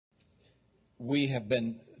we have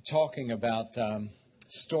been talking about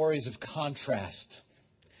stories of contrast,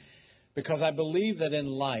 because I believe that in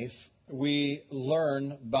life we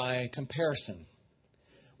learn by comparison.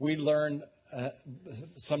 We learn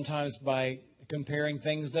sometimes by comparing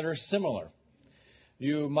things that are similar.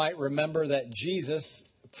 You might remember that Jesus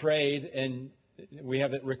prayed, and we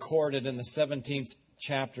have it recorded in the 17th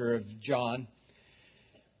chapter of John.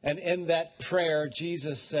 And in that prayer,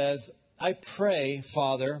 Jesus says, I pray,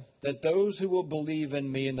 Father, that those who will believe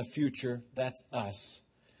in me in the future, that's us,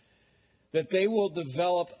 that they will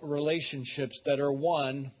develop relationships that are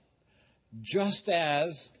one just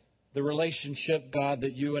as the relationship, God,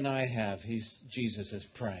 that you and I have. Jesus is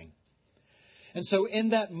praying. And so in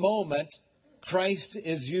that moment, Christ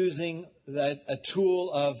is using a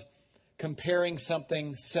tool of comparing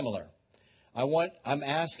something similar. I'm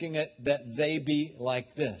asking it that they be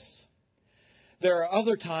like this. There are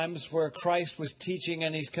other times where Christ was teaching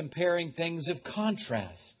and he's comparing things of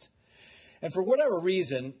contrast. And for whatever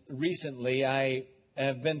reason, recently I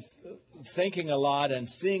have been thinking a lot and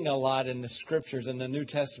seeing a lot in the Scriptures, in the New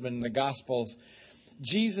Testament and the Gospels,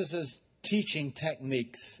 Jesus' teaching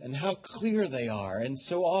techniques and how clear they are. And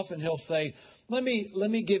so often he'll say, let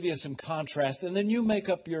me give you some contrast, and then you make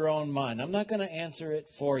up your own mind. I'm not going to answer it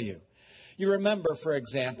for you. You remember, for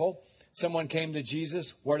example, someone came to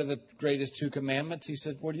Jesus. What are the greatest two commandments? He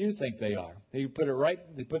said, what do you think they are? They put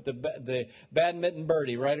the badminton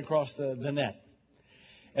birdie right across the net.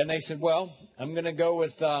 And they said, well, I'm going to go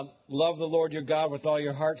with love the Lord your God with all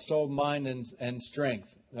your heart, soul, mind, and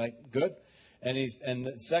strength. Like, good. And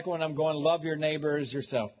the second one, I'm going, love your neighbor as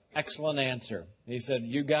yourself. Excellent answer. He said,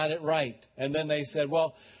 you got it right. And then they said,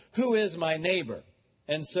 well, who is my neighbor?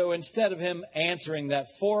 And so instead of him answering that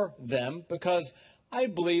for them, because I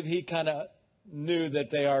believe he kind of knew that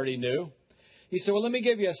they already knew, he said, well, let me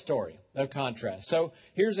give you a story of contrast. So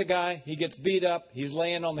here's a guy, he gets beat up, he's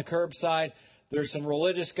laying on the curbside. There's some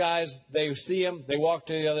religious guys, they see him, they walk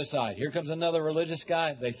to the other side. Here comes another religious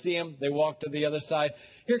guy, they see him, they walk to the other side.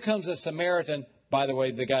 Here comes a Samaritan, by the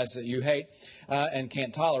way, the guys that you hate and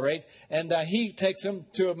can't tolerate. And he takes him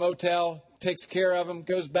to a motel, takes care of him,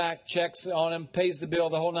 goes back, checks on him, pays the bill,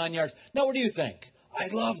 the whole 9 yards. Now, what do you think? I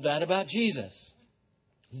love that about Jesus.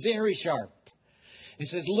 Very sharp. He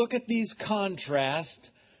says, look at these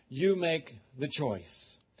contrasts. You make the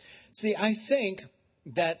choice. See, I think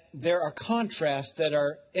that there are contrasts that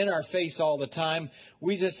are in our face all the time.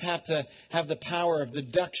 We just have to have the power of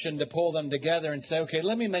deduction to pull them together and say, okay,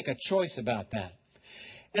 let me make a choice about that.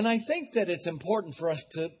 And I think that it's important for us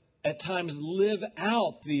to, at times, live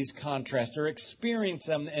out these contrasts or experience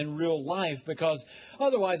them in real life, because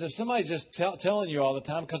otherwise, if somebody's just telling you all the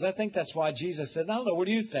time, because I think that's why Jesus said, I don't know, what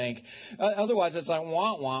do you think? Otherwise, it's like,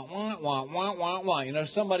 wah, wah, wah, wah, wah, wah, wah. You know,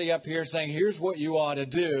 somebody up here saying, here's what you ought to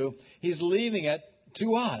do. He's leaving it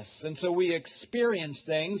to us. And so we experience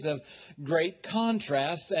things of great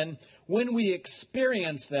contrast. And when we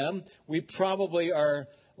experience them, we probably are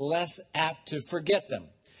less apt to forget them.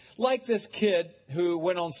 Like this kid who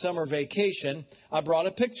went on summer vacation, I brought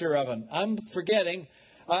a picture of him. I'm forgetting.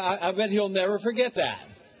 I bet he'll never forget that.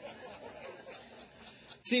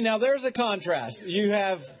 See, now there's a contrast. You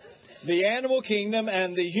have the animal kingdom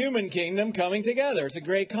and the human kingdom coming together. It's a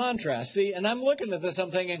great contrast. See, and I'm looking at this,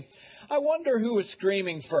 I'm thinking, I wonder who was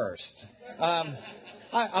screaming first.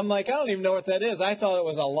 I'm like, I don't even know what that is. I thought it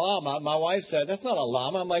was a llama. My wife said, that's not a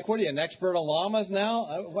llama. I'm like, what are you, an expert on llamas now?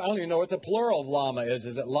 I don't even know what the plural of llama is.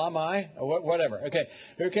 Is it llama? Or whatever. Okay,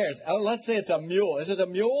 who cares? Let's say it's a mule. Is it a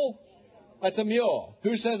mule? It's a mule.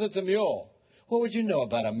 Who says it's a mule? What would you know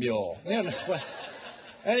about a mule? At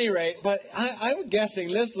any rate, but I'm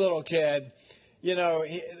guessing this little kid, you know,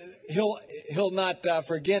 he'll not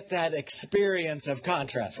forget that experience of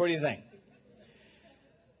contrast. What do you think?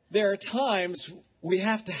 There are times we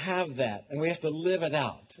have to have that, and we have to live it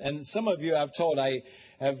out. And some of you, I've told, I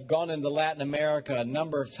have gone into Latin America a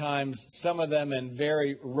number of times, some of them in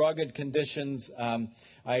very rugged conditions.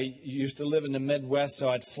 I used to live in the Midwest, so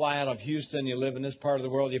I'd fly out of Houston. You live in this part of the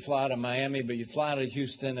world, you fly out of Miami, but you fly out of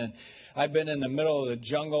Houston. And I've been in the middle of the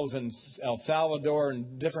jungles in El Salvador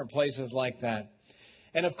and different places like that.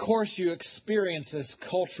 And of course, you experience this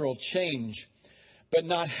cultural change, but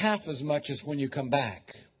not half as much as when you come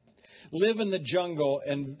back. Live in the jungle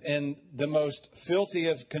in the most filthy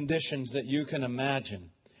of conditions that you can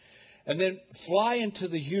imagine. And then fly into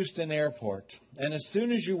the Houston airport. And as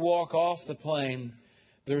soon as you walk off the plane,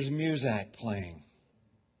 there's Muzak playing.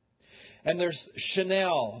 And there's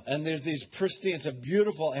Chanel. And there's these pristine, it's a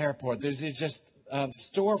beautiful airport. There's these just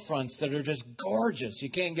storefronts that are just gorgeous. You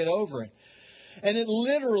can't get over it. And it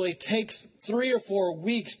literally takes 3 or 4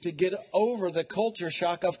 weeks to get over the culture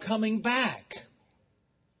shock of coming back.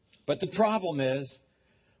 But the problem is,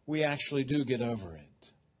 we actually do get over it.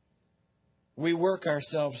 We work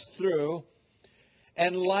ourselves through,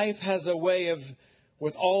 and life has a way of,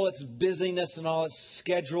 with all its busyness and all its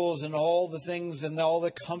schedules and all the things and all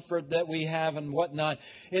the comfort that we have and whatnot,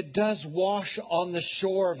 it does wash on the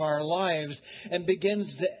shore of our lives and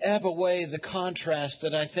begins to ebb away the contrast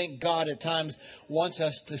that I think God at times wants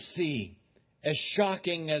us to see. As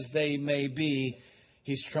shocking as they may be,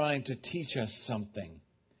 He's trying to teach us something.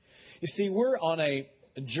 You see, we're on a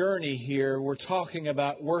journey here. We're talking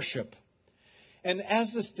about worship. And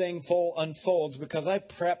as this thing unfolds, because I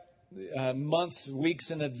prep months, weeks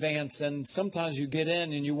in advance, and sometimes you get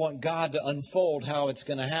in and you want God to unfold how it's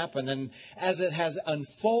going to happen. And as it has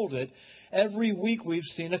unfolded, every week we've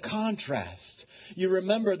seen a contrast. You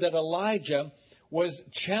remember that Elijah was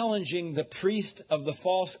challenging the priest of the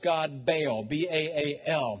false god Baal,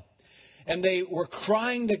 B-A-A-L. And they were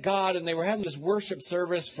crying to God, and they were having this worship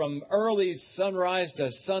service from early sunrise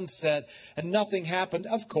to sunset, and nothing happened,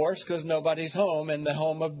 of course, because nobody's home in the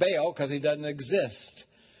home of Baal, because he doesn't exist.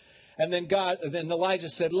 And then Elijah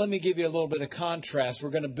said, let me give you a little bit of contrast.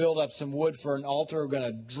 We're going to build up some wood for an altar. We're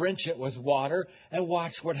going to drench it with water and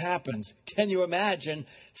watch what happens. Can you imagine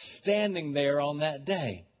standing there on that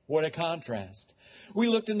day? What a contrast. We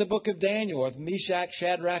looked in the book of Daniel of Meshach,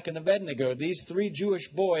 Shadrach, and Abednego, these 3 Jewish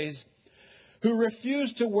boys who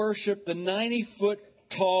refused to worship the 90-foot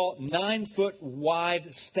tall, 9-foot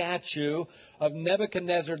wide statue of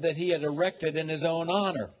Nebuchadnezzar that he had erected in his own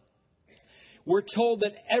honor. We're told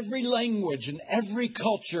that every language and every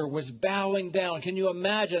culture was bowing down. Can you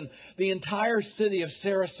imagine the entire city of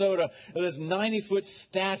Sarasota, this 90-foot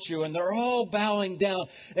statue, and they're all bowing down,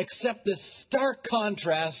 except this stark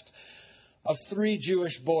contrast of 3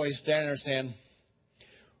 Jewish boys standing there saying,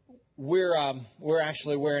 we're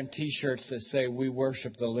actually wearing T-shirts that say, we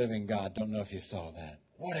worship the living God. Don't know if you saw that.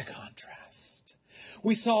 What a contrast.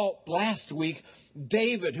 We saw last week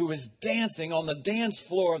David, who was dancing on the dance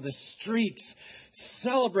floor of the streets,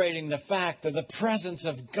 celebrating the fact of the presence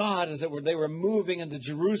of God as they were moving into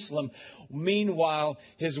Jerusalem. Meanwhile,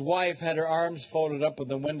 his wife had her arms folded up in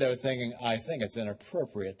the window thinking, I think it's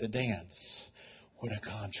inappropriate to dance. What a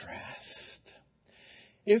contrast.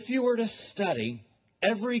 If you were to study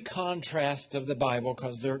every contrast of the Bible,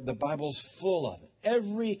 because the Bible's full of it,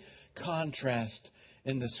 every contrast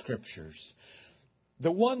in the Scriptures,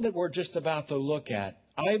 the one that we're just about to look at,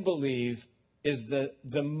 I believe, is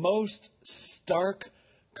the most stark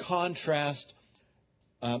contrast,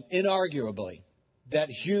 inarguably, that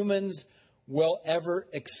humans will ever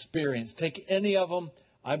experience. Take any of them,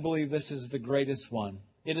 I believe this is the greatest one.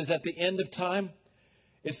 It is at the end of time.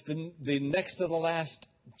 It's the next to the last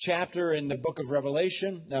chapter in the book of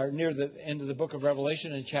Revelation, or near the end of the book of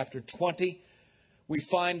Revelation in chapter 20. We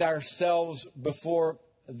find ourselves before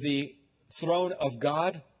the throne of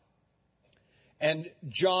God. And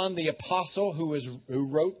John the apostle,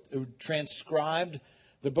 who transcribed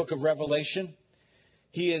the book of Revelation,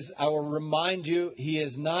 I will remind you, he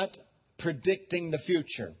is not predicting the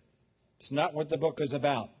future. It's not what the book is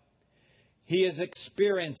about. He is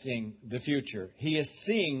experiencing the future. He is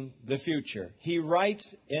seeing the future. He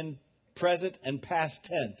writes in present and past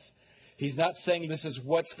tense. He's not saying this is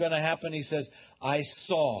what's going to happen. He says, I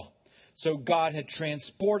saw. So God had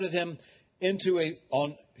transported him into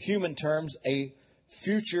on human terms, a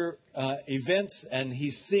future events, and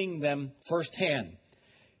he's seeing them firsthand.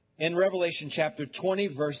 In Revelation chapter 20,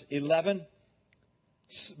 verse 11,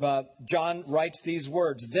 John writes these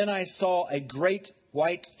words, Then I saw a great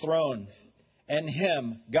white throne, and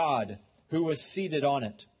him, God, who was seated on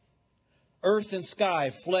it. Earth and sky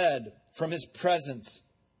fled from his presence,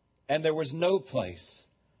 and there was no place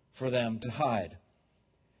for them to hide.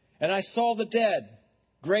 And I saw the dead,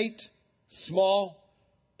 great, small,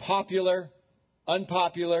 popular,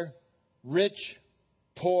 unpopular, rich,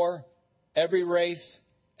 poor, every race,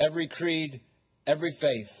 every creed, every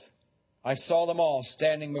faith. I saw them all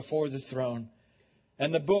standing before the throne,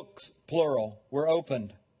 and the books, plural, were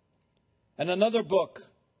opened. And another book,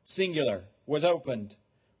 singular, was opened,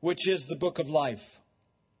 which is the book of life.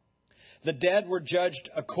 The dead were judged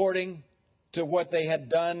according to what they had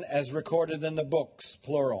done as recorded in the books,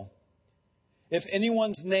 plural. If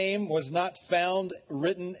anyone's name was not found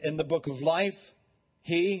written in the book of life,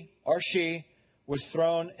 he or she was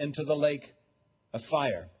thrown into the lake of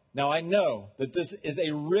fire. Now, I know that this is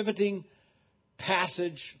a riveting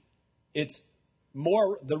passage.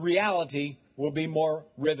 The reality will be more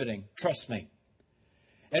riveting. Trust me.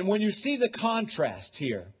 And when you see the contrast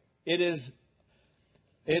here, it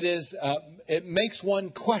it makes one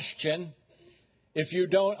question. If you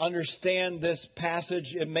don't understand this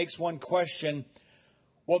passage, it makes one question,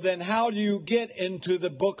 well, then how do you get into the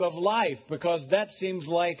book of life? Because that seems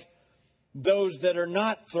like those that are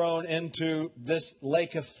not thrown into this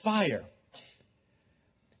lake of fire.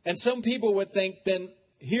 And some people would think, then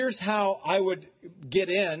here's how I would get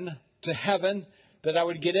in to heaven, that I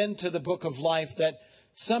would get into the book of life, that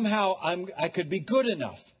somehow I could be good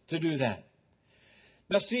enough to do that.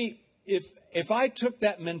 Now see, if I took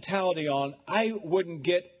that mentality on, I wouldn't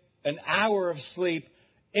get an hour of sleep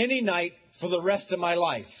any night for the rest of my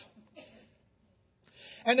life.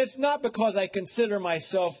 And it's not because I consider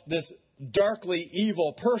myself this darkly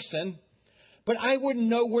evil person, but I wouldn't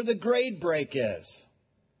know where the grade break is.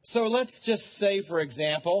 So let's just say, for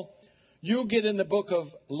example, you get in the book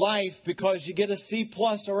of life because you get a C+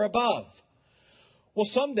 or above. Well,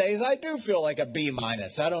 some days I do feel like a B-.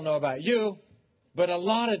 I don't know about you, but a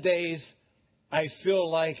lot of days I feel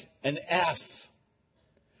like an F.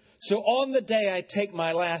 So on the day I take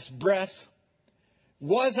my last breath,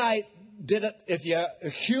 if you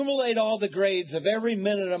accumulate all the grades of every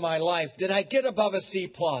minute of my life, did I get above a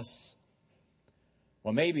C+?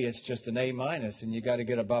 Well, maybe it's just an A- and you got to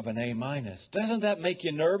get above an A-. Doesn't that make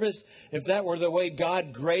you nervous if that were the way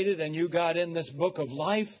God graded and you got in this book of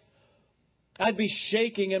life? I'd be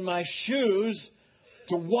shaking in my shoes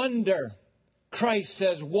to wonder. Christ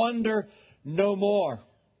says, wonder no more.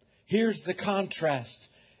 Here's the contrast.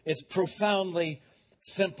 It's profoundly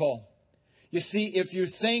simple. You see, if you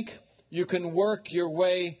think you can work your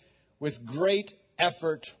way with great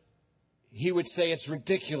effort, he would say it's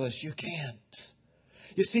ridiculous. You can't.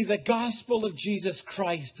 You see, the gospel of Jesus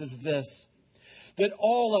Christ is this, that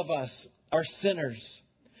all of us are sinners,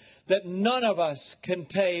 that none of us can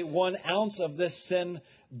pay 1 ounce of this sin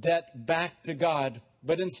debt back to God.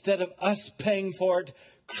 But instead of us paying for it,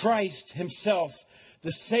 Christ himself,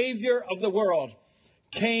 the Savior of the world,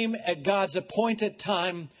 came at God's appointed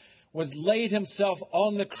time, was laid himself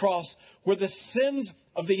on the cross, where the sins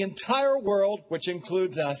of the entire world, which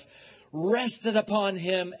includes us, rested upon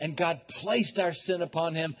him, and God placed our sin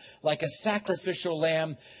upon him like a sacrificial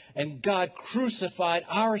lamb, and God crucified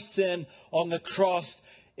our sin on the cross.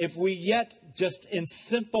 If we yet just in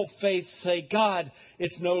simple faith say, God,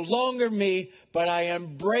 it's no longer me, but I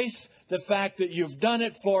embrace the fact that you've done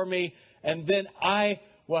it for me, and then I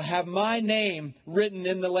will have my name written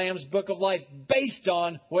in the Lamb's Book of Life based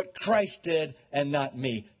on what Christ did and not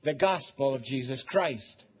me. The gospel of Jesus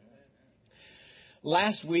Christ.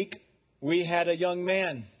 Last week, we had a young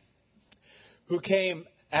man who came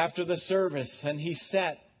after the service, and he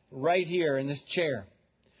sat right here in this chair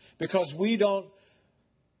because we don't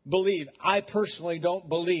believe, I personally don't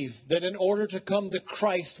believe, that in order to come to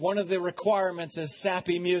Christ, one of the requirements is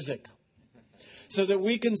sappy music so that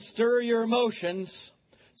we can stir your emotions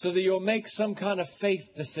so that you'll make some kind of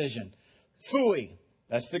faith decision. Phooey,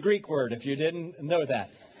 that's the Greek word if you didn't know that.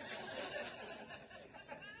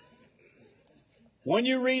 When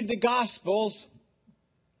you read the Gospels,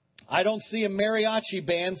 I don't see a mariachi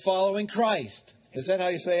band following Christ. Is that how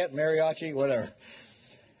you say it? Mariachi? Whatever.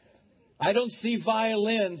 I don't see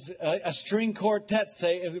violins, a string quartet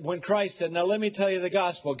say when Christ said, now let me tell you the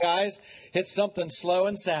gospel. Guys, hit something slow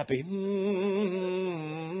and sappy.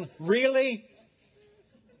 Really?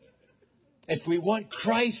 If we want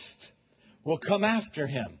Christ, we'll come after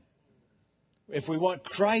him. If we want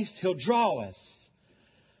Christ, he'll draw us.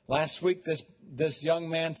 Last week, this young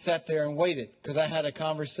man sat there and waited because I had a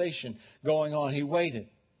conversation going on. He waited.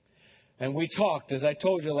 And we talked, as I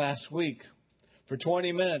told you last week, for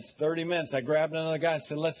 20 minutes, 30 minutes. I grabbed another guy and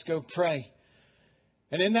said, let's go pray.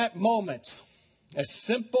 And in that moment, as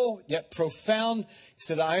simple yet profound, he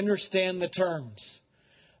said, I understand the terms.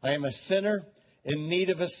 I am a sinner in need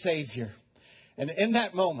of a Savior. And in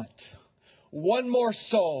that moment, one more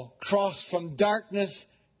soul crossed from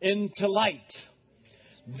darkness into light.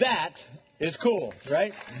 That is cool,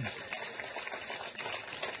 right?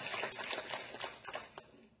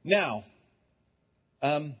 Now,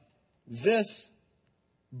 this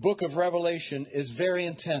book of Revelation is very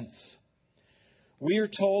intense. We are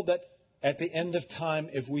told that at the end of time,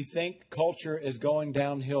 if we think culture is going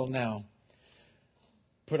downhill now,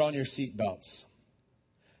 put on your seatbelts.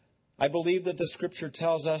 I believe that the scripture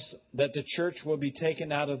tells us that the church will be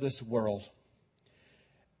taken out of this world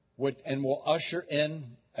and will usher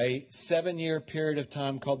in a 7-year period of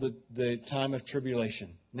time called the time of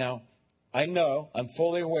tribulation. Now, I know, I'm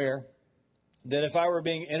fully aware that if I were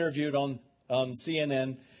being interviewed on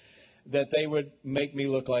CNN, that they would make me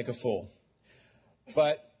look like a fool.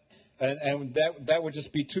 But And that would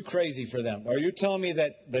just be too crazy for them. Are you telling me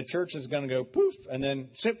that the church is going to go poof and then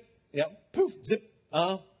zip, yep, poof, zip,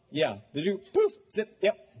 yeah. Did you poof, zip,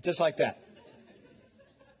 yep, just like that?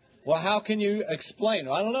 Well, how can you explain?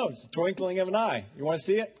 I don't know. It's a twinkling of an eye. You want to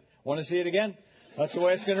see it? Want to see it again? That's the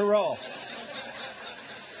way it's going to roll.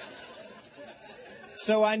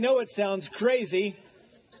 So I know it sounds crazy,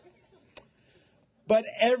 but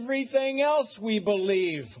everything else we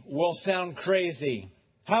believe will sound crazy.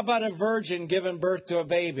 How about a virgin giving birth to a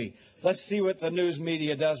baby? Let's see what the news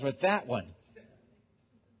media does with that one.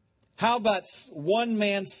 How about one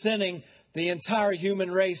man sinning, the entire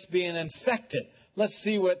human race being infected? Let's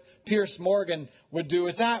see what Piers Morgan would do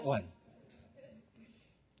with that one.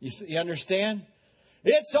 You understand?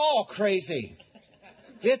 It's all crazy.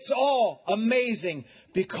 It's all amazing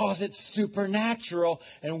because it's supernatural,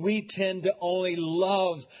 and we tend to only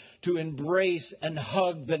love to embrace and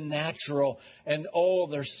hug the natural. And oh,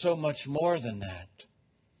 there's so much more than that.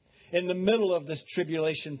 In the middle of this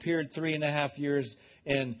tribulation period, 3.5 years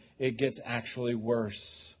in, it gets actually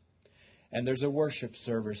worse. And there's a worship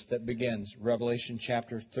service that begins, Revelation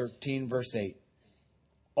chapter 13, verse 8.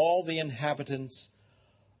 All the inhabitants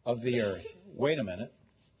of the earth. Wait a minute.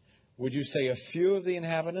 Would you say a few of the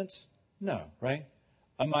inhabitants? No, right?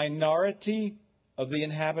 A minority of the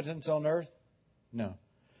inhabitants on earth? No.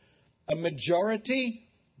 A majority?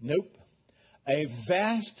 Nope. A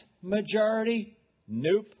vast majority?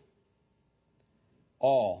 Nope.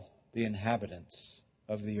 All the inhabitants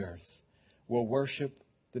of the earth will worship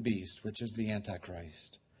the beast, which is the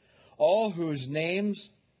Antichrist. All whose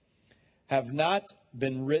names have not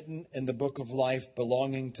been written in the book of life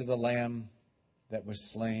belonging to the Lamb that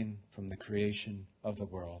was slain from the creation of the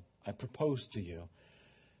world. I propose to you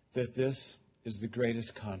that this is the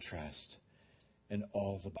greatest contrast in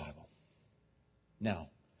all the Bible. Now,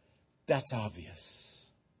 that's obvious.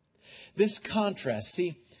 This contrast,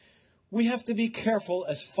 see, we have to be careful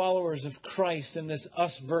as followers of Christ in this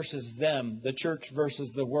us versus them, the church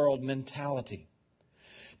versus the world mentality.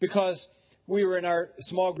 Because we were in our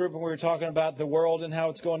small group and we were talking about the world and how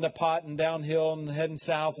it's going to pot and downhill and heading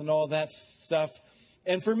south and all that stuff.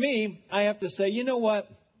 And for me, I have to say, you know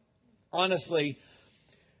what? Honestly,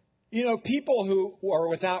 people who are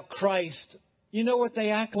without Christ, you know what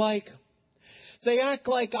they act like? They act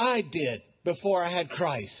like I did before I had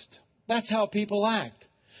Christ. That's how people act.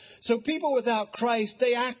 So people without Christ,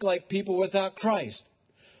 they act like people without Christ.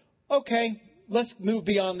 Okay, let's move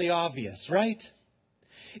beyond the obvious, right?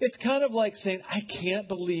 It's kind of like saying, I can't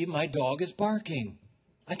believe my dog is barking.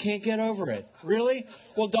 I can't get over it. Really?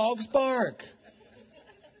 Well, dogs bark.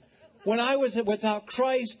 When I was without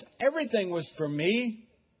Christ, everything was for me.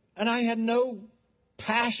 And I had no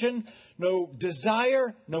passion, no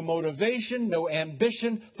desire, no motivation, no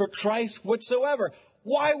ambition for Christ whatsoever.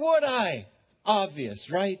 Why would I?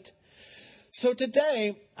 Obvious, right? So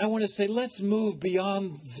today, I want to say, let's move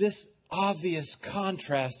beyond this obvious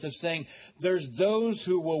contrast of saying there's those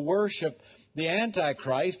who will worship the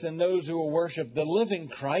Antichrist and those who will worship the living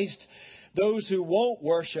Christ, those who won't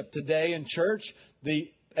worship today in church,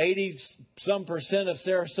 the 80-some% of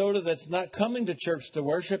Sarasota that's not coming to church to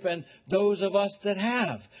worship, and those of us that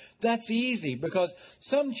have. That's easy because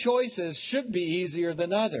some choices should be easier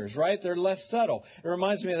than others, right? They're less subtle. It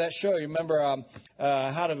reminds me of that show. You remember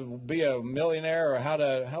How to Be a Millionaire, or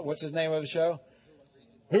what's his name of the show?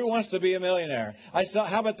 Who Wants to Be a Millionaire?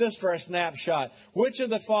 How about this for a snapshot? Which of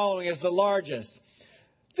the following is the largest?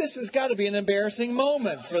 This has got to be an embarrassing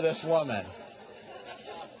moment for this woman.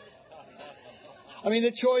 I mean,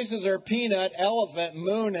 the choices are peanut, elephant,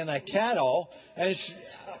 moon, and a cattle. And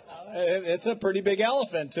it's a pretty big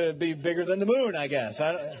elephant to be bigger than the moon, I guess.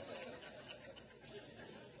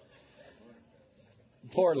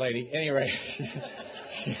 Poor lady. Anyway.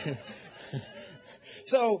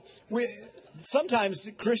 So, sometimes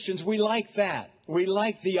Christians, we like that. We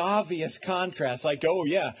like the obvious contrast. Like, oh,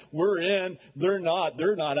 yeah, we're in. They're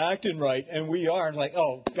not acting right. And we are. And like,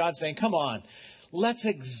 oh, God's saying, come on. Let's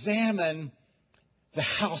examine the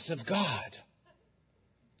house of God.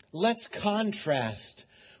 Let's contrast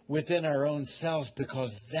within our own selves,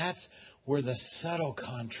 because that's where the subtle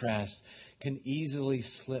contrast can easily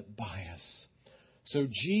slip by us. So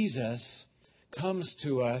Jesus comes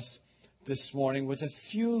to us this morning with a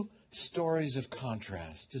few stories of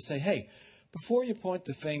contrast to say, hey, before you point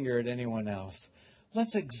the finger at anyone else,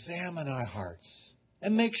 let's examine our hearts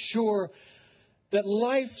and make sure that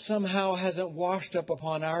life somehow hasn't washed up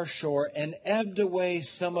upon our shore and ebbed away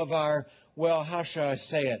some of our, well, how shall I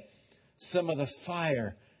say it, some of the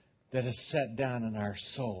fire that is set down in our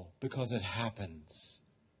soul, because it happens.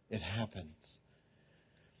 It happens.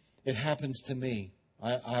 It happens to me.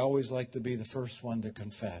 I always like to be the first one to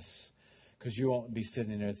confess, because you won't be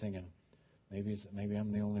sitting there thinking, maybe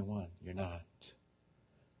I'm the only one. You're not.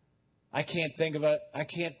 I can't think of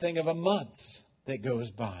a month that goes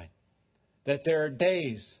by that there are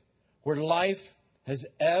days where life has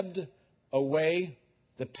ebbed away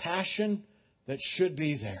the passion that should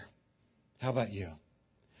be there. How about you?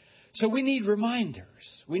 So we need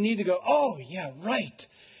reminders. We need to go, oh, yeah, right.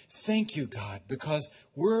 Thank you, God, because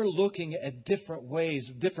we're looking at different ways,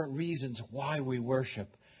 different reasons why we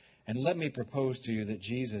worship. And let me propose to you that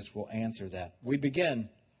Jesus will answer that. We begin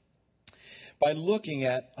by looking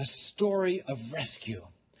at a story of rescue.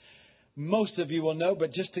 Most of you will know,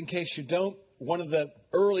 but just in case you don't, one of the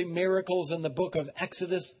early miracles in the book of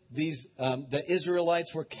Exodus, the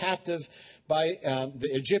Israelites were captive by the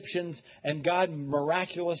Egyptians, and God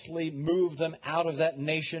miraculously moved them out of that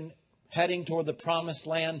nation, heading toward the promised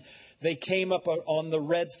land. They came up on the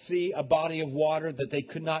Red Sea, a body of water that they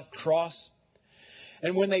could not cross.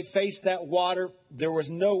 And when they faced that water, there was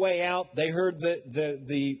no way out. They heard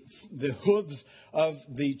the hooves of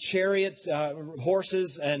the chariots,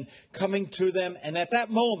 horses, and coming to them. And at that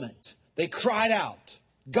moment, they cried out,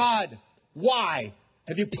 God, why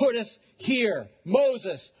have you put us here?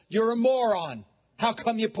 Moses, you're a moron. How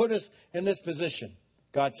come you put us in this position?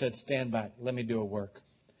 God said, stand back. Let me do a work.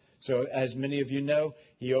 So as many of you know,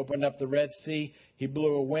 he opened up the Red Sea. He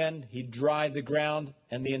blew a wind. He dried the ground,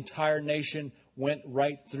 and the entire nation went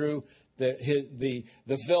right through. The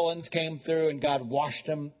villains came through, and God washed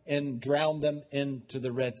them and drowned them into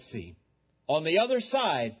the Red Sea. On the other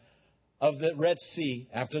side of the Red Sea,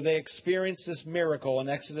 after they experienced this miracle in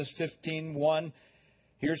Exodus 15:1,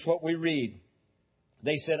 here's what we read.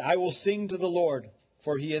 They said, I will sing to the Lord,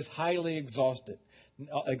 for he is highly exalted.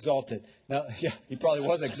 Now, yeah, he probably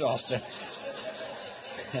was exhausted.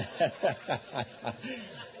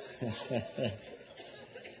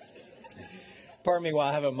 Pardon me while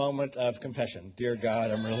I have a moment of confession. Dear God,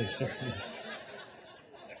 I'm really sorry.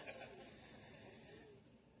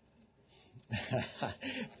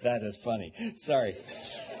 That is funny. Sorry.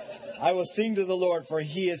 I will sing to the Lord, for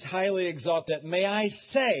he is highly exalted. May I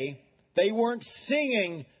say, they weren't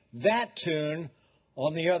singing that tune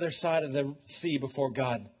on the other side of the sea before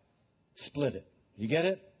God split it. You get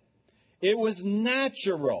it? It was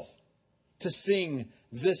natural to sing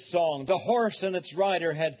this song. The horse and its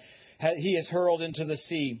rider he is hurled into the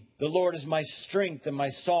sea. The Lord is my strength and my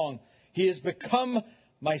song. He has become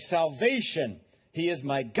my salvation. He is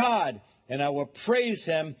my God, and I will praise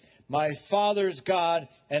him, my Father's God,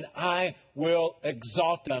 and I will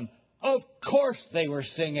exalt him. Of course they were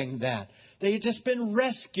singing that. They had just been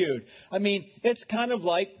rescued. I mean, it's kind of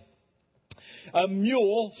like a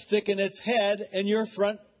mule sticking its head in your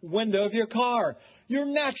front window of your car. You're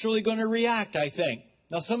naturally going to react, I think.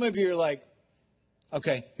 Now, some of you are like,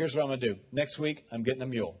 okay, here's what I'm going to do. Next week, I'm getting a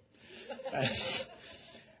mule.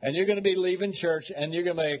 And you're going to be leaving church, and you're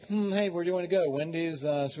going to be like, hey, where do you want to go? Wendy's,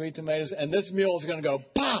 Sweet Tomatoes. And this mule is going to go,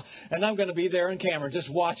 bah! And I'm going to be there on camera just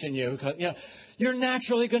watching you. Because, you're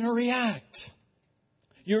naturally going to react.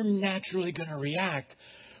 You're naturally going to react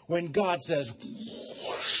when God says,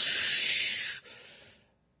 whoosh,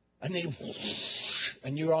 and then whoosh,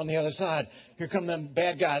 and you're on the other side. Here come them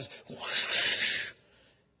bad guys. Whoosh.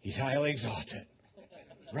 He's highly exalted.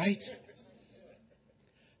 Right?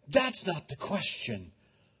 That's not the question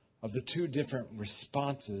of the two different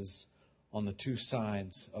responses on the two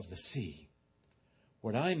sides of the sea.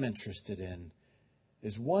 What I'm interested in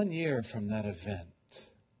is 1 year from that event.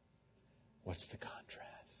 What's the contrast?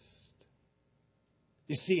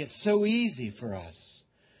 You see, it's so easy for us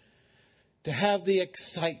to have the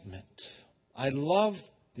excitement. I love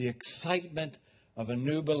the excitement of a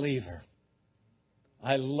new believer.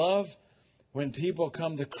 I love when people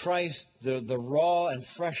come to Christ, the raw and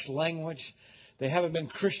fresh language. They haven't been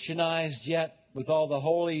Christianized yet with all the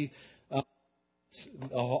holy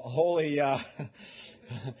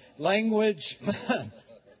language.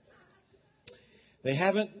 They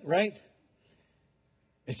haven't, right?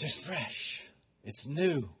 It's just fresh. It's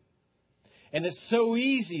new. And it's so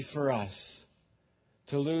easy for us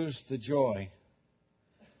to lose the joy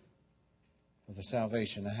of the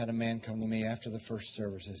salvation. I had a man come to me after the first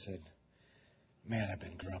service. I said, man, I've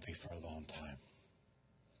been grumpy for a long time.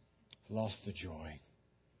 I've lost the joy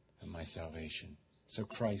of my salvation. So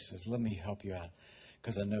Christ says, let me help you out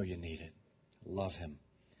because I know you need it. Love him.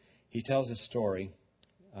 He tells a story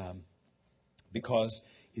because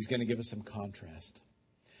he's going to give us some contrast.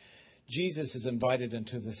 Jesus is invited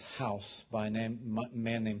into this house by a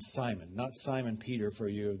man named Simon. Not Simon Peter for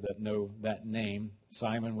you that know that name.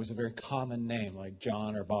 Simon was a very common name like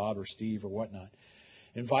John or Bob or Steve or whatnot.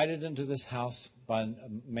 invited into this house by a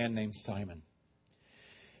man named Simon.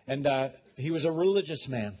 And he was a religious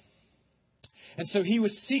man. And so he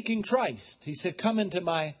was seeking Christ. He said, come into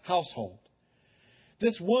my household.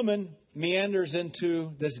 This woman meanders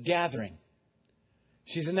into this gathering.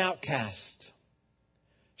 She's an outcast.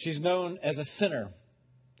 She's known as a sinner.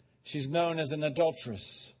 She's known as an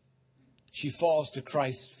adulteress. She falls to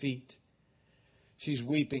Christ's feet. She's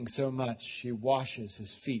weeping so much. She washes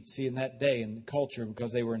his feet. See, in that day, in the culture,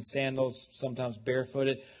 because they were in sandals, sometimes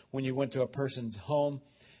barefooted, when you went to a person's home,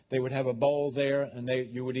 they would have a bowl there, and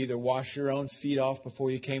you would either wash your own feet off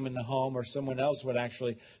before you came in the home, or someone else would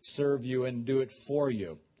actually serve you and do it for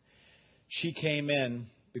you. She came in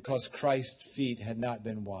because Christ's feet had not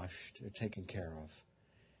been washed or taken care of.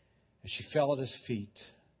 And she fell at his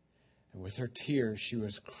feet, and with her tears she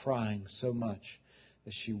was crying so much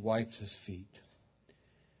that she wiped his feet.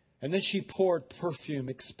 And then she poured perfume,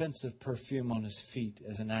 expensive perfume, on his feet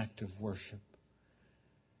as an act of worship.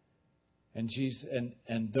 And Jesus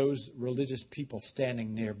and those religious people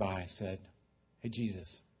standing nearby said, hey,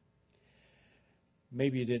 Jesus,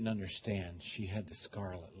 maybe you didn't understand. She had the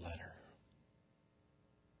scarlet letter.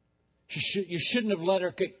 You shouldn't have let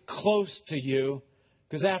her get close to you,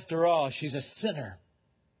 because after all, she's a sinner.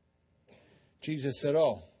 Jesus said,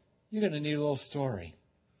 oh, you're going to need a little story.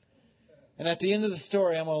 And at the end of the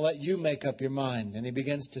story, I'm going to let you make up your mind. And he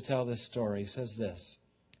begins to tell this story. He says this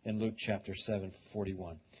in Luke chapter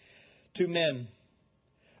 7:41. 2 men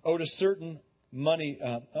owed money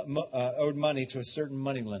to a certain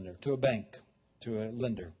money lender, to a bank, to a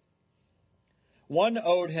lender. One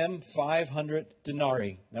owed him 500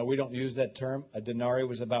 denarii. Now, we don't use that term. A denarii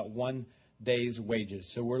was about 1 day's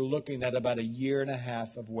wages. So we're looking at about a year and a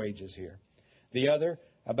half of wages here. The other,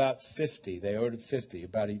 about 50. They owed 50,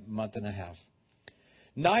 about a month and a half.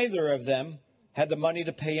 Neither of them had the money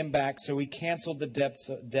to pay him back, so he canceled the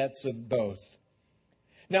debts of both.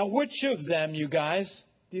 Now, which of them, you guys,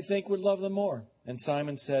 do you think would love them more? And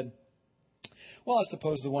Simon said, well, I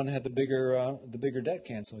suppose the one who had the bigger debt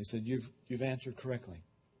cancel. He said, you've answered correctly.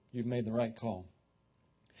 You've made the right call.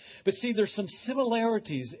 But see, there's some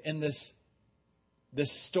similarities in this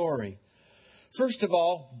story. First of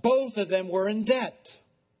all, both of them were in debt.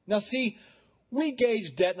 Now, see, we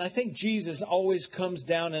gauge debt, and I think Jesus always comes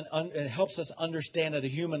down and helps us understand at a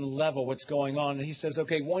human level what's going on. And he says,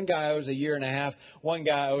 okay, one guy owes a year and a half, one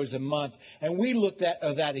guy owes a month. And we look at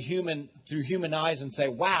that through human eyes and say,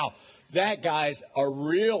 wow, that guy's a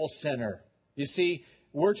real sinner. You see,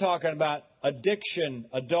 we're talking about addiction,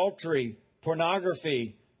 adultery,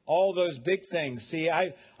 pornography, all those big things. See,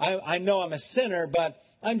 I know I'm a sinner, but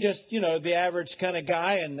I'm just, the average kind of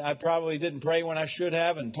guy, and I probably didn't pray when I should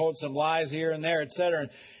have and told some lies here and there, etc.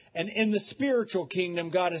 And in the spiritual kingdom,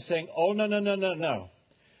 God is saying, oh, no.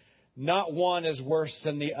 Not one is worse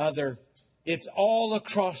than the other. It's all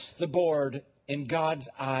across the board in God's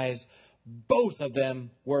eyes. Both of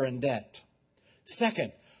them were in debt.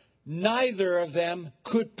 Second, neither of them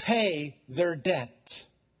could pay their debt.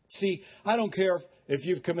 See, I don't care if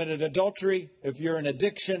you've committed adultery, if you're in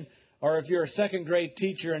addiction, or if you're a second grade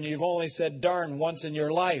teacher and you've only said darn once in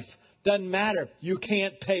your life. Doesn't matter. You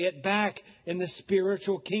can't pay it back in the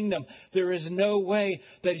spiritual kingdom. There is no way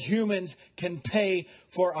that humans can pay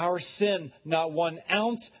for our sin. Not 1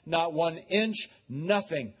 ounce, not 1 inch,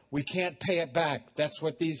 nothing. We can't pay it back. That's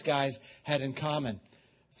what these guys had in common.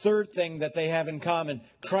 Third thing that they have in common,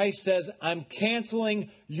 Christ says, I'm canceling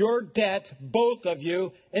your debt, both of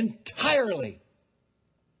you, entirely.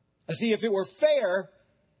 See, if it were fair,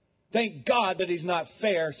 thank God that he's not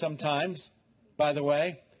fair sometimes, by the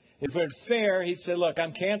way. If it were fair, he'd say, look,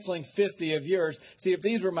 I'm canceling 50 of yours. See, if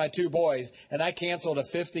these were my 2 boys and I canceled a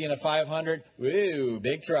 50 and a 500, woo,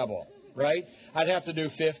 big trouble, right? I'd have to do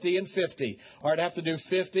 50 and 50. Or I'd have to do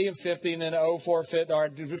 50 and 50 and then 0450, or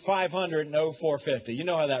I'd do 500 and 0450. You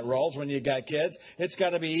know how that rolls when you got kids. It's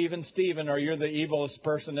got to be even Steven, or you're the evilest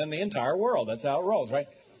person in the entire world. That's how it rolls, right?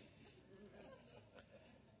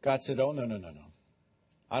 God said, oh, no.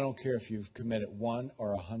 I don't care if you've committed 1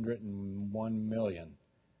 or 101 million.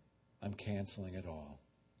 I'm canceling it all,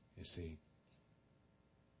 you see.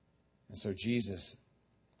 And so Jesus,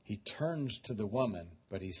 he turns to the woman,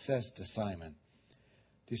 but he says to Simon,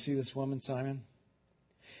 do you see this woman, Simon?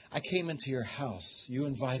 I came into your house. You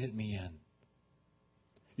invited me in.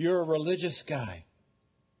 You're a religious guy.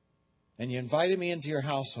 And you invited me into your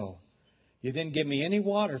household. You didn't give me any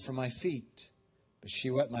water for my feet. But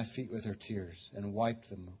she wet my feet with her tears and wiped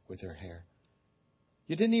them with her hair.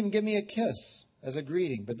 You didn't even give me a kiss as a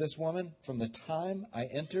greeting. But this woman, from the time I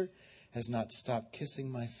entered, has not stopped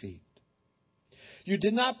kissing my feet. You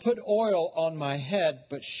did not put oil on my head,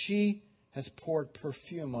 but she has poured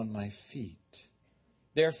perfume on my feet.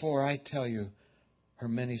 Therefore, I tell you, her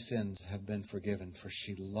many sins have been forgiven, for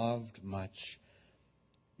she loved much.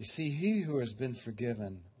 You see, he who has been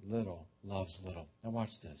forgiven little loves little. Now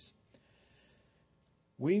watch this.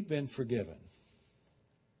 We've been forgiven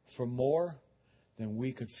for more than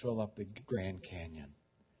we could fill up the Grand Canyon.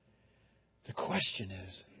 The question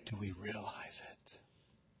is, do we realize it?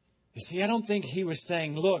 You see, I don't think he was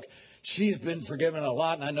saying, look, she's been forgiven a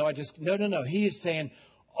lot, and I know No. He is saying,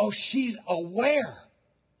 oh, she's aware.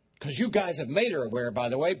 Because you guys have made her aware, by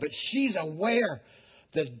the way, but she's aware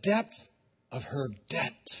the depth of her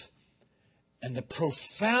debt and the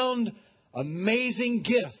profound, amazing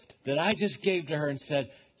gift that I just gave to her and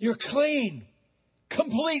said, you're clean,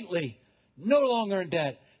 completely, no longer in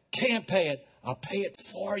debt, can't pay it, I'll pay it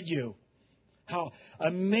for you. How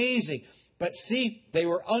amazing. But see, they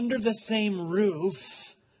were under the same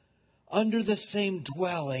roof, under the same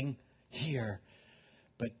dwelling here,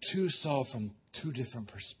 but two saw from two different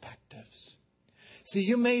perspectives. See,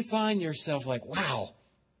 you may find yourself like, wow,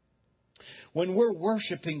 when we're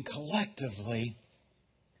worshiping collectively,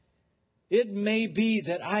 it may be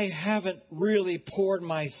that I haven't really poured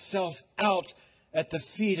myself out at the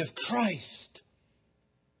feet of Christ.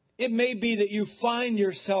 It may be that you find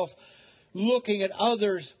yourself looking at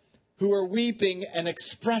others who are weeping and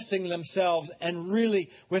expressing themselves and really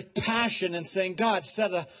with passion and saying, God,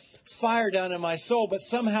 set a fire down in my soul, but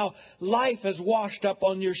somehow life has washed up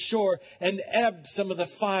on your shore and ebbed some of the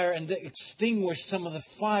fire and extinguished some of the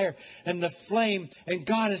fire and the flame. And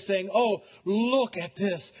God is saying, oh, look at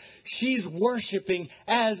this. She's worshiping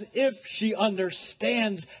as if she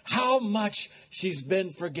understands how much she's been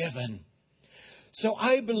forgiven. So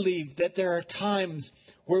I believe that there are times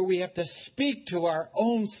where we have to speak to our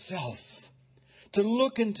own self, to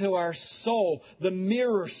look into our soul, the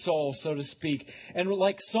mirror soul, so to speak. And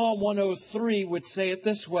like Psalm 103 would say it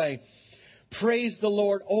this way, praise the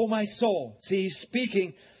Lord, O my soul. See, he's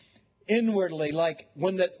speaking inwardly, like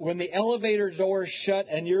when the elevator door is shut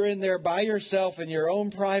and you're in there by yourself in your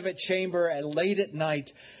own private chamber and late at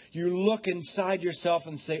night, you look inside yourself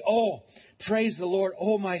and say, oh, praise the Lord,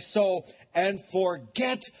 O my soul, and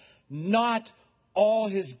forget not all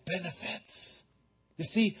his benefits. You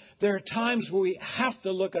see, there are times where we have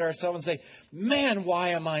to look at ourselves and say, man, why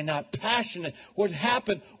am I not passionate? What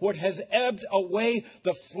happened? What has ebbed away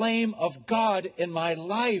the flame of God in my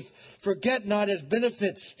life? Forget not his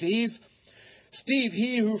benefits, Steve. Steve,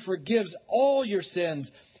 he who forgives all your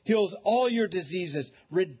sins, heals all your diseases,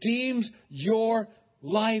 redeems your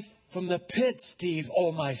life from the pit, Steve,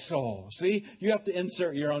 oh my soul. See, you have to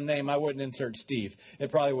insert your own name. I wouldn't insert Steve.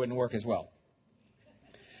 It probably wouldn't work as well.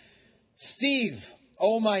 Steve,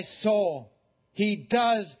 oh my soul, he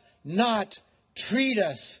does not treat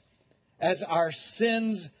us as our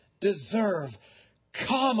sins deserve.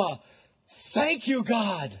 Thank you,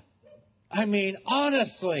 God. I mean,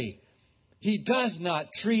 honestly, he does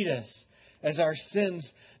not treat us as our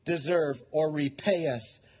sins deserve or repay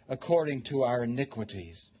us according to our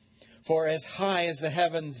iniquities. For as high as the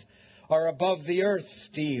heavens are above the earth,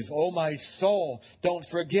 Steve, oh my soul, don't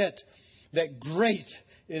forget that great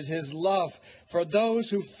is his love for those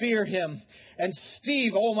who fear him. And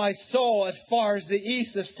Steve, oh my soul, as far as the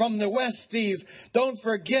east is from the west, Steve, don't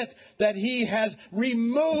forget that he has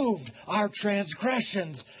removed our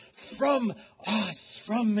transgressions from us,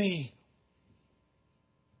 from me.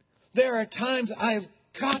 There are times I've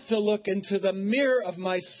got to look into the mirror of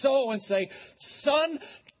my soul and say, son,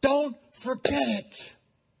 don't forget it.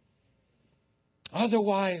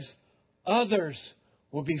 Otherwise, others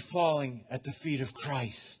will be falling at the feet of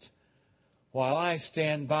Christ, while I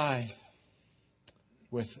stand by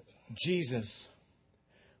with Jesus,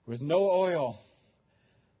 with no oil,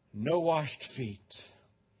 no washed feet,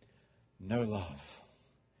 no love.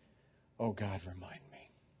 Oh God, remind me.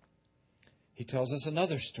 He tells us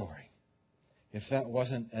another story, if that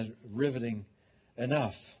wasn't as riveting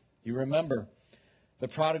enough. You remember the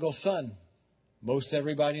prodigal son. Most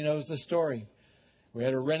everybody knows the story. We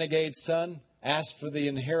had a renegade son, asked for the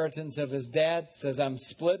inheritance of his dad, says, I'm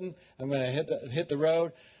splitting, I'm going to hit the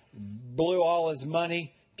road, blew all his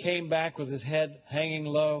money, came back with his head hanging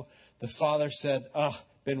low. The father said,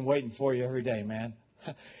 been waiting for you every day, man.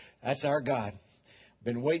 That's our God.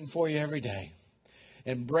 Been waiting for you every day.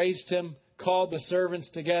 Embraced him, called the servants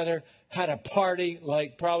together, had a party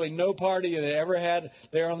like probably no party they ever had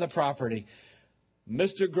there on the property.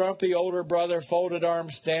 Mr. Grumpy, older brother, folded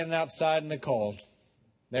arms, standing outside in the cold.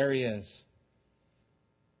 There he is.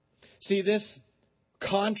 See this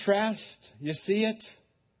contrast? You see it?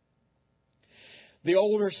 The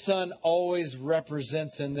older son always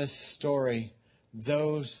represents in this story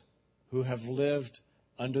those who have lived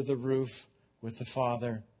under the roof with the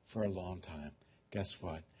Father for a long time. Guess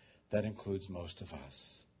what? That includes most of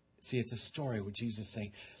us. See, it's a story where Jesus is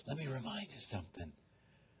saying, let me remind you something.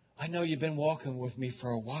 I know you've been walking with me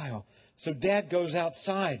for a while. So Dad goes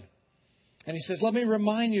outside and he says, let me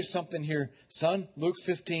remind you something here, son. Luke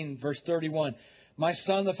 15, verse 31. My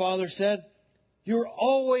son, the Father said, you're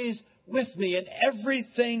always with me and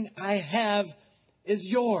everything I have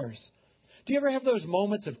is yours. Do you ever have those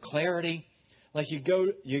moments of clarity? Like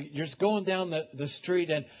you're just going down the street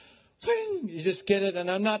and zing, you just get it. And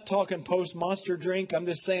I'm not talking post-monster drink. I'm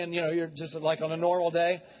just saying, you're just like on a normal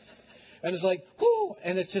day. And it's like, whoo,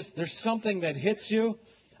 and it's just, there's something that hits you.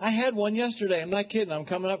 I had one yesterday. I'm not kidding. I'm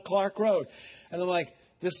coming up Clark Road. And I'm like,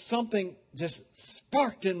 there's something just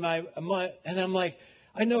sparked in my mind. And I'm like,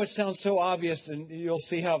 I know it sounds so obvious, and you'll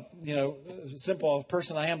see how, simple a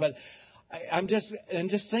person I am. But I'm just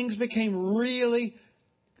things became really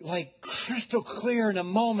like crystal clear in a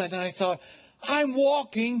moment. And I thought, I'm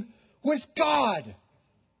walking with God.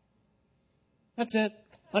 That's it.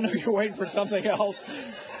 I know you're waiting for something else.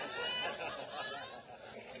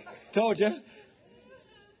 Told you.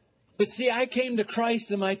 But see, I came to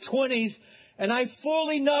Christ in my 20s, and I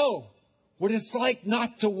fully know what it's like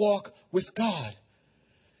not to walk with God.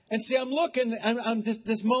 And see, I'm just,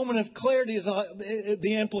 this moment of clarity is,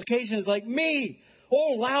 the implication is like me,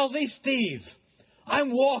 oh, lousy Steve. I'm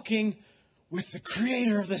walking with the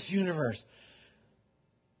creator of this universe.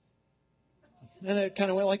 And it kind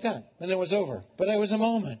of went like that. And it was over. But it was a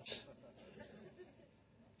moment.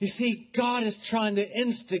 You see, God is trying to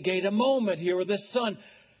instigate a moment here with this son.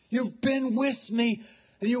 You've been with me.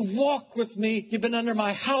 And you've walked with me. You've been under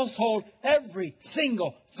my household. Every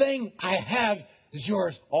single thing I have is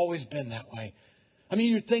yours. Always been that way. I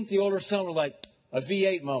mean, you'd think the older son was like a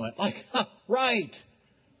V8 moment. Like, right.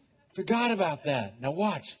 Forgot about that. Now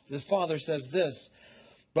watch. This father says this.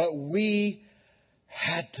 But we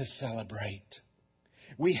had to celebrate.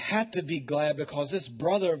 We had to be glad because this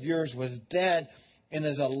brother of yours was dead and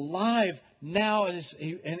is alive now.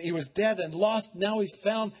 And he was dead and lost. Now he's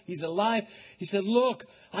found. He's alive. He said, look,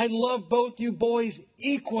 I love both you boys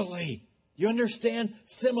equally. You understand?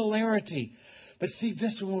 Similarity. But see,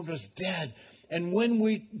 this one was dead. And when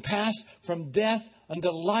we pass from death unto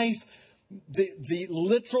life, the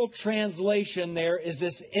literal translation there is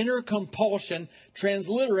this inner compulsion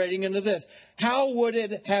transliterating into this. How would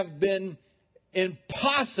it have been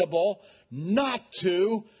impossible not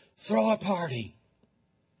to throw a party?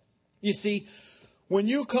 You see, when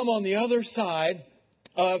you come on the other side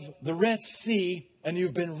of the Red Sea and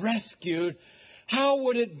you've been rescued, how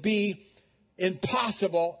would it be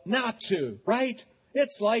impossible not to, right?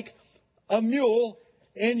 It's like a mule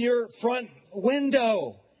in your front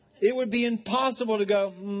window. It would be impossible to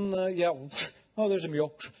go, there's a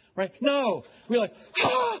mule, right? No, we're like,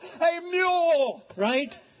 a mule,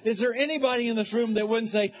 right? Is there anybody in this room that wouldn't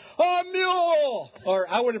say, a mule? Or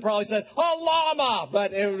I would have probably said, a llama,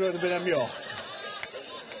 but it would have been a mule.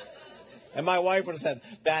 And my wife would have said,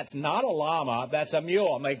 that's not a llama, that's a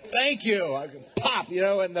mule. I'm like, thank you. Pop,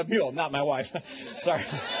 and the mule, not my wife. Sorry.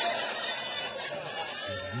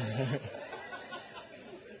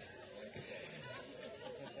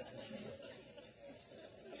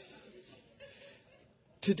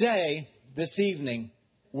 Today, this evening,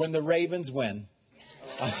 when the Ravens win,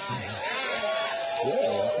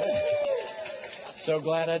 so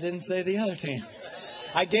glad I didn't say the other team.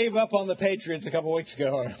 I gave up on the Patriots a couple weeks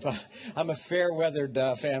ago. I'm a fair-weathered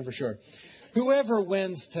fan for sure. Whoever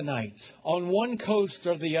wins tonight, on one coast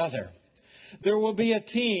or the other, there will be a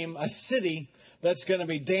team, a city, that's going to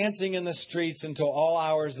be dancing in the streets until all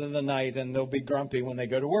hours of the night, and they'll be grumpy when they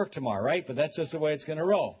go to work tomorrow, right? But that's just the way it's going to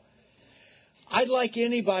roll. I'd like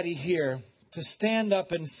anybody here to stand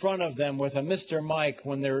up in front of them with a Mr. Mike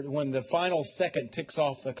when the final second ticks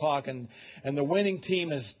off the clock and the winning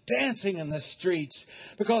team is dancing in the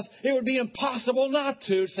streets, because it would be impossible not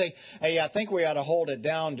to say, hey, I think we ought to hold it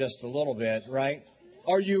down just a little bit, right?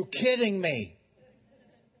 Are you kidding me?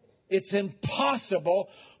 It's impossible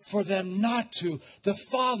for them not to. The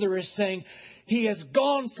Father is saying he has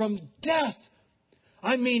gone from death.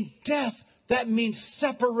 I mean death. That means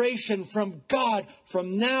separation from God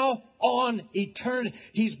from now on eternity.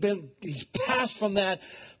 He's passed from that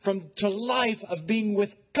to life of being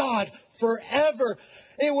with God forever.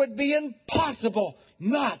 It would be impossible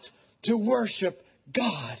not to worship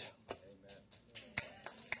God.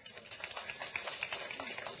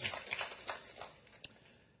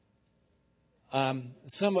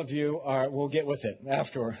 Some of you will get with it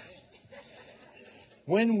afterward.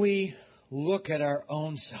 When we look at our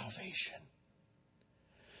own salvation,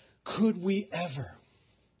 could we ever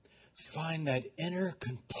find that inner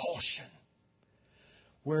compulsion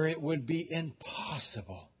where it would be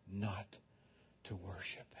impossible not to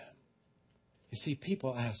worship Him. You see,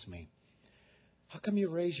 people ask me, how come you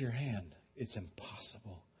raise your hand? It's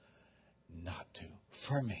impossible not to.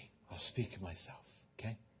 For me, I'll speak of myself,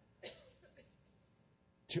 okay?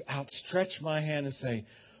 To outstretch my hand and say,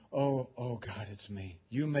 oh God, it's me.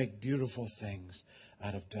 You make beautiful things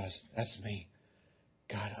out of dust. That's me.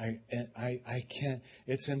 God, I can't.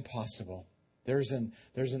 It's impossible. There's an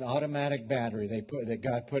automatic battery that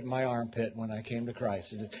God put in my armpit when I came to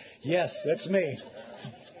Christ. Yes, that's me.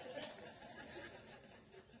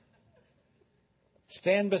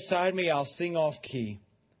 Stand beside me, I'll sing off key.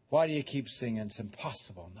 Why do you keep singing? It's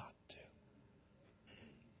impossible not to.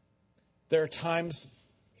 There are times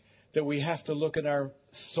that we have to look in our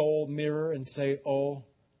soul mirror and say, oh,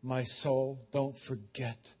 my soul, don't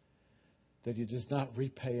forget that He does not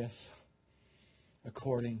repay us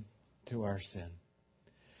according to our sin.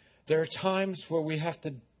 There are times where we have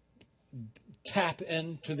to tap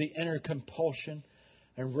into the inner compulsion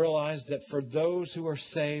and realize that for those who are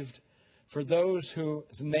saved, for those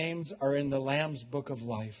whose names are in the Lamb's Book of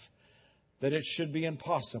Life, that it should be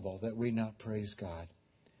impossible that we not praise God.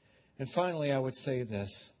 And finally, I would say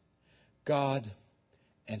this: God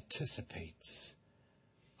anticipates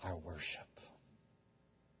our worship.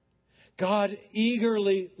 God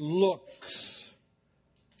eagerly looks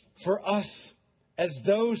for us as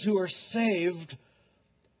those who are saved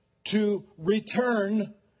to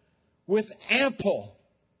return with ample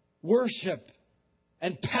worship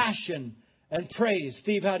and passion and praise.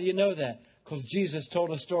 Steve, how do you know that? Because Jesus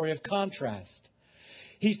told a story of contrast.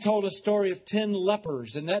 He told a story of 10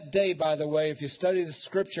 lepers. And that day, by the way, if you study the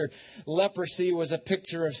Scripture, leprosy was a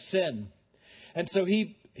picture of sin. And so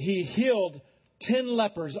he healed 10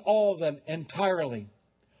 lepers, all of them entirely.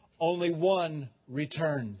 Only one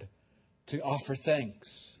returned to offer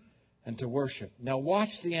thanks and to worship. Now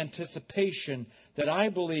watch the anticipation that I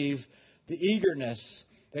believe, the eagerness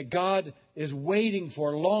that God is waiting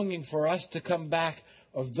for, longing for us to come back,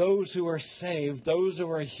 of those who are saved, those who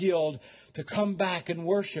are healed, to come back and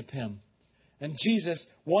worship Him. And Jesus,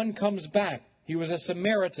 one comes back. He was a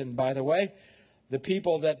Samaritan, by the way, the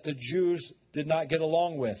people that the Jews did not get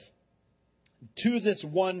along with. To this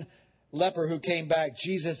one leper who came back,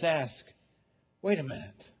 Jesus asked, wait a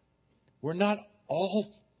minute, were not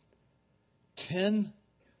all 10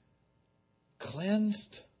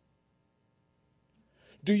 cleansed?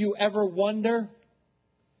 Do you ever wonder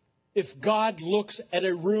if God looks at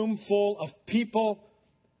a room full of people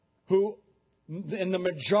who, in the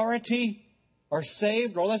majority, are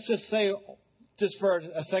saved? Or let's just say, just for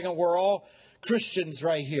a second, we're all Christians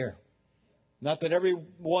right here. Not that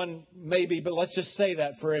everyone may be, but let's just say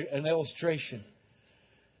that for an illustration.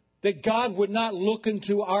 That God would not look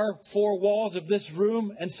into our four walls of this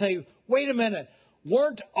room and say, wait a minute,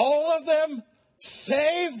 weren't all of them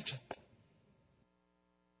saved?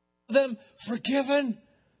 Them forgiven?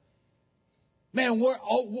 Man,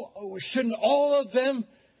 shouldn't all of them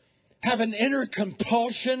have an inner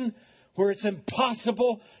compulsion where it's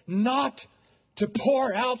impossible not to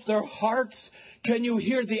pour out their hearts? Can you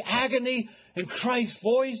hear the agony in Christ's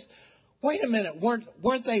voice? Wait a minute,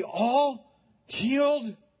 weren't they all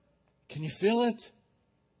healed? Can you feel it?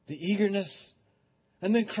 The eagerness.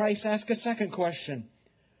 And then Christ asked a second question.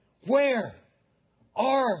 Where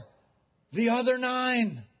are the other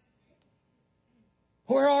 9?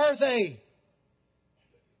 Where are they?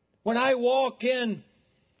 When I walk in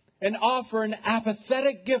and offer an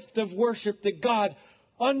apathetic gift of worship to God,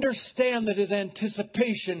 understand that His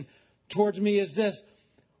anticipation towards me is this.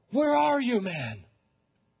 Where are you, man?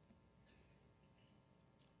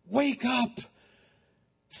 Wake up.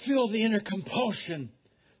 Feel the inner compulsion,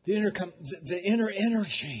 the inner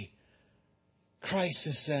energy. Christ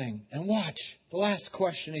is saying, and watch, the last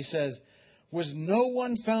question He says, was no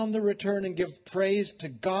one found to return and give praise to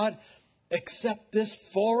God except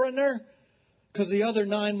this foreigner? Because the other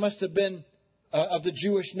 9 must have been of the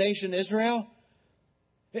Jewish nation, Israel.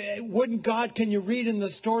 Wouldn't God, can you read in the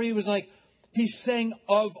story, He was like, He's saying,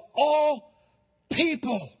 of all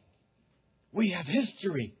people, we have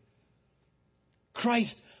history.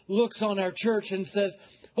 Christ looks on our church and says,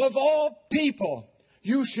 of all people,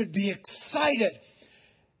 you should be excited,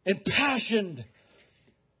 impassioned,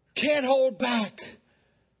 can't hold back,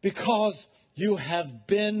 because you have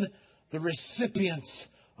been the recipients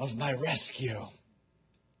of my rescue.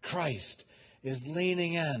 Christ is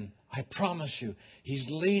leaning in. I promise you,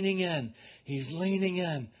 He's leaning in. He's leaning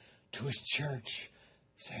in to His church,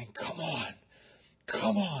 saying, come on,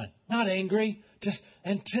 come on. Not angry, just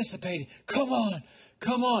anticipating. Come on,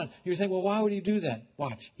 Come on. You think, well, why would he do that?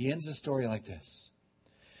 Watch. He ends the story like this.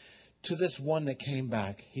 To this one that came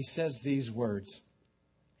back, he says these words.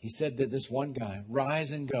 He said to this one guy,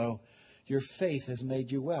 rise and go. Your faith has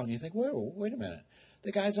made you well. And you think, whoa, wait a minute.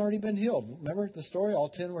 The guy's already been healed. Remember the story? All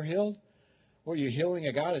 10 were healed. Were you healing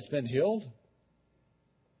a guy that's been healed?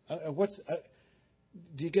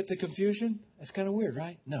 Do you get the confusion? That's kind of weird,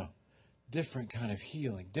 right? No. Different kind of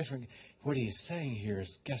healing. Different. What he is saying here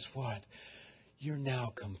is, guess what? You're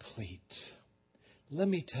now complete. Let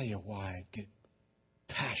me tell you why I get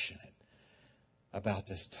passionate about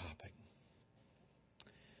this topic.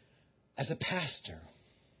 As a pastor,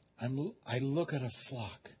 I look at a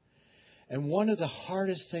flock, and one of the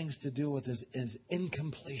hardest things to deal with is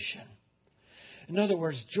incompletion. In other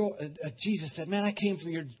words, Jesus said, man, I came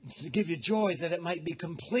to give you joy that it might be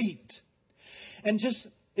complete. And just,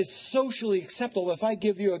 it's socially acceptable if I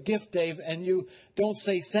give you a gift, Dave, and you don't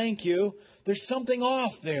say thank you, there's something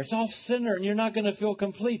off there. It's off center, and you're not going to feel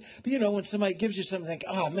complete. But when somebody gives you something, think,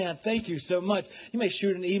 oh, man, thank you so much. You may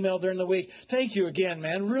shoot an email during the week. Thank you again,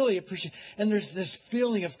 man. Really appreciate it. And there's this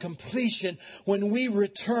feeling of completion when we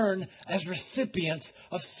return as recipients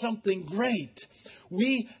of something great.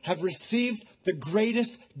 We have received the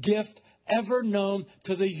greatest gift ever known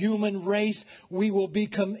to the human race. We will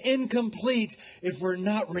become incomplete if we're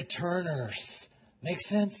not returners. Make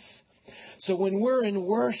sense? So when we're in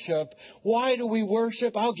worship, why do we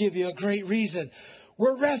worship? I'll give you a great reason.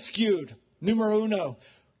 We're rescued, numero uno.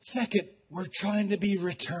 Second, we're trying to be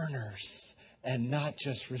returners and not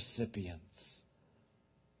just recipients.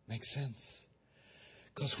 Make sense?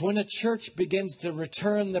 Because when a church begins to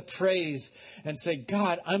return the praise and say,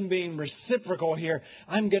 God, I'm being reciprocal here.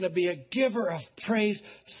 I'm going to be a giver of praise.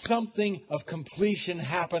 Something of completion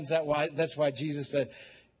happens. That's why Jesus said,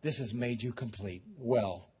 this has made you complete.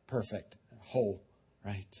 Well, perfect, whole,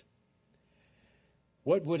 right?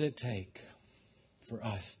 What would it take for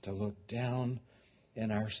us to look down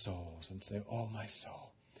in our souls and say, oh, my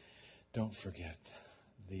soul, don't forget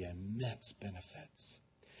the immense benefits.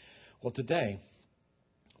 Well, today,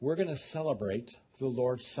 we're going to celebrate the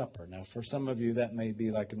Lord's Supper. Now, for some of you, that may be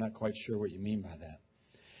like, I'm not quite sure what you mean by that.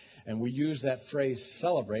 And we use that phrase,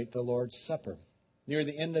 celebrate the Lord's Supper. Near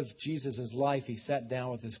the end of Jesus' life, he sat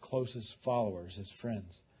down with his closest followers, his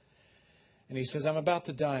friends. And he says, I'm about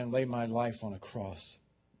to die and lay my life on a cross.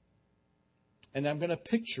 And I'm going to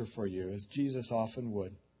picture for you, as Jesus often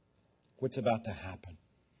would, what's about to happen.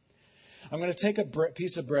 I'm going to take a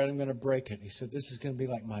piece of bread, I'm going to break it. He said, this is going to be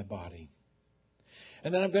like my body.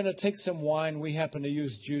 And then I'm going to take some wine. We happen to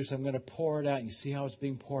use juice. I'm going to pour it out. You see how it's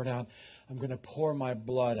being poured out? I'm going to pour my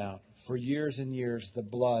blood out. For years and years, the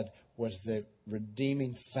blood was the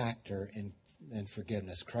redeeming factor in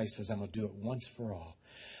forgiveness. Christ says, I'm going to do it once for all.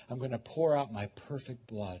 I'm going to pour out my perfect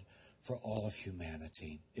blood for all of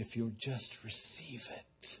humanity. If you'll just receive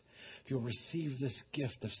it, if you'll receive this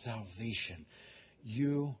gift of salvation,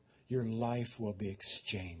 your life will be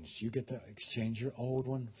exchanged. You get to exchange your old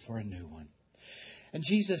one for a new one. And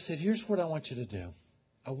Jesus said, here's what I want you to do.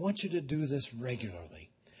 I want you to do this regularly.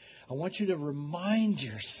 I want you to remind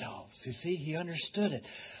yourselves. You see, he understood it.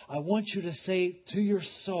 I want you to say to your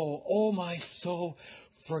soul, oh, my soul,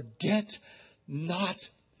 forget not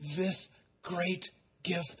this great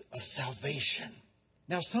gift of salvation.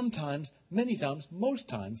 Now, sometimes, many times, most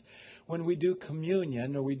times, when we do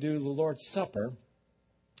communion or we do the Lord's Supper,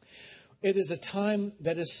 it is a time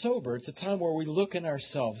that is sober. It's a time where we look in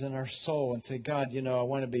ourselves, in our soul, and say, God, I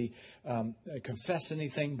want to be confess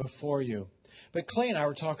anything before you. But Clay and I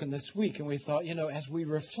were talking this week, and we thought, as we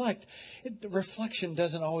reflect, reflection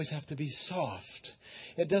doesn't always have to be soft.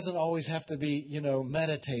 It doesn't always have to be,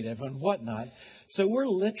 meditative and whatnot. So we're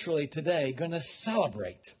literally today going to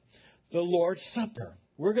celebrate the Lord's Supper.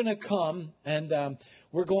 We're going to come and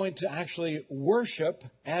we're going to actually worship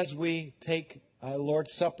as we take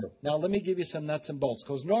Lord's Supper. Now, let me give you some nuts and bolts,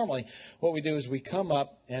 because normally what we do is we come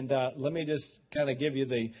up and let me just kind of give you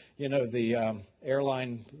the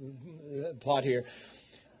airline plot here.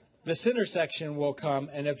 The center section will come,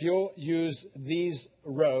 and if you'll use these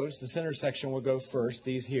rows, the center section will go first,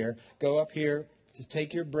 these here. Go up here to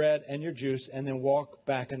take your bread and your juice, and then walk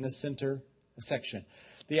back in the center section.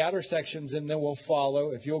 The outer sections, and then we'll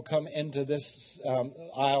follow. If you'll come into this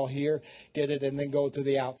aisle here, get it, and then go to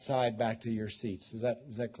the outside back to your seats. Is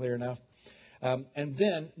that clear enough? And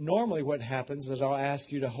then normally what happens is I'll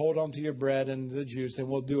ask you to hold on to your bread and the juice, and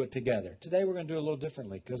we'll do it together. Today we're going to do it a little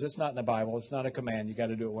differently, because it's not in the Bible. It's not a command. You got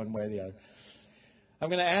to do it one way or the other. I'm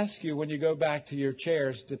going to ask you when you go back to your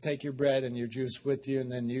chairs to take your bread and your juice with you, and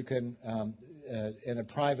then you can in a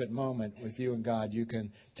private moment with you and God, you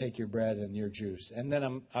can take your bread and your juice. And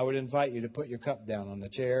then I would invite you to put your cup down on the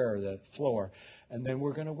chair or the floor, and then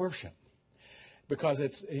we're going to worship. Because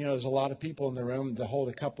it's, there's a lot of people in the room. To hold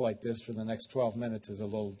a cup like this for the next 12 minutes is a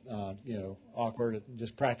little, awkward,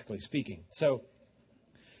 just practically speaking. So,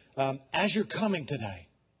 as you're coming today,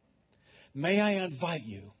 may I invite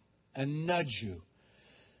you and nudge you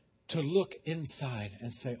to look inside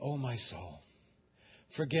and say, "Oh, my soul,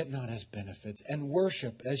 forget not his benefits," and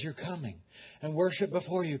worship as you're coming, and worship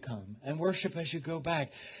before you come, and worship as you go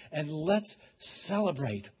back. And let's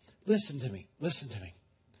celebrate. Listen to me.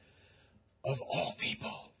 Of all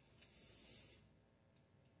people,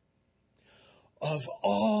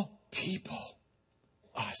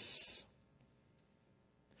 us.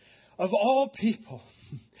 Of all people,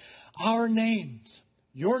 our names,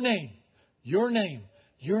 your name,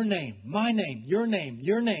 my name, your name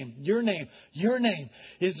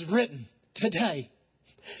is written today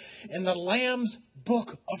in the Lamb's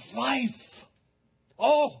book of life.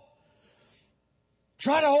 Oh,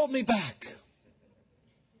 try to hold me back.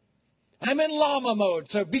 I'm in llama mode,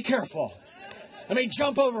 so be careful. I may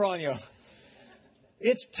jump over on you.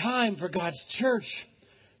 It's time for God's church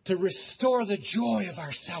to restore the joy of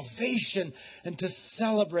our salvation and to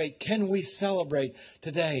celebrate. Can we celebrate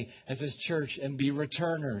today as His church and be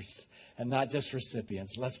returners and not just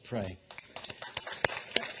recipients? Let's pray.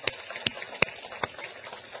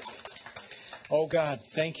 Oh God,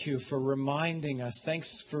 thank you for reminding us.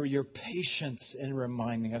 Thanks for your patience in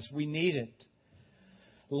reminding us. We need it.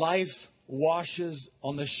 Life washes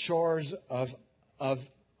on the shores of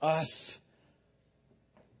us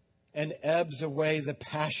and ebbs away the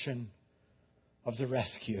passion of the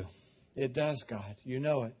rescue. It does, God. You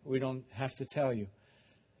know it. We don't have to tell you.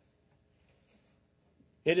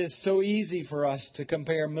 It is so easy for us to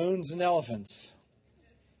compare moons and elephants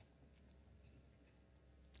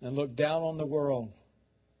and look down on the world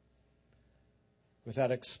without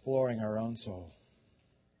exploring our own soul.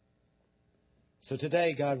 So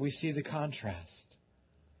today, God, we see the contrast.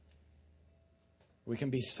 We can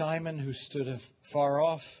be Simon who stood far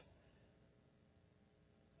off.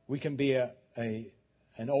 We can be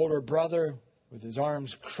an older brother with his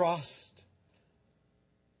arms crossed.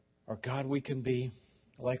 Or God, we can be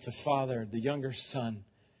like the father, the younger son,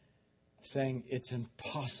 saying it's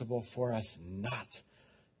impossible for us not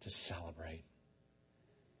to celebrate.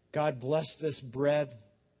 God, bless this bread.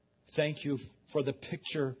 Thank you for the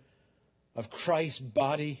picture of Christ's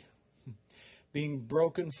body being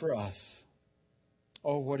broken for us.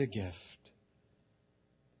 Oh, what a gift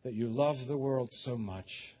that you love the world so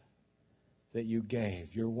much that you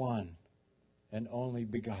gave your one and only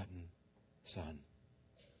begotten Son,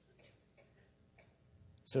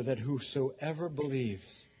 so that whosoever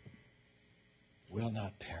believes will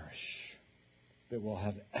not perish, but will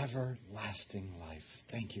have everlasting life.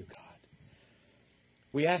 Thank you, God.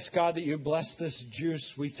 We ask, God, that you bless this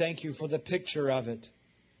juice. We thank you for the picture of it.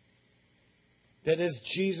 That is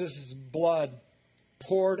Jesus' blood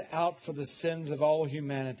poured out for the sins of all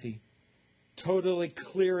humanity, totally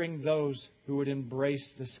clearing those who would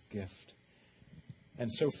embrace this gift.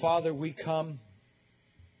 And so, Father, we come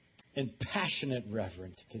in passionate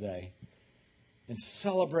reverence today, in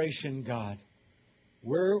celebration, God,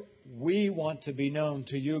 where we want to be known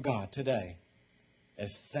to you, God, today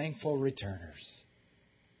as thankful returners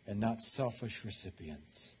and not selfish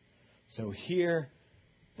recipients. So hear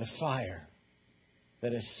the fire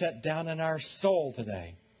that is set down in our soul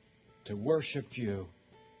today to worship you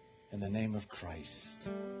in the name of Christ.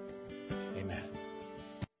 Amen.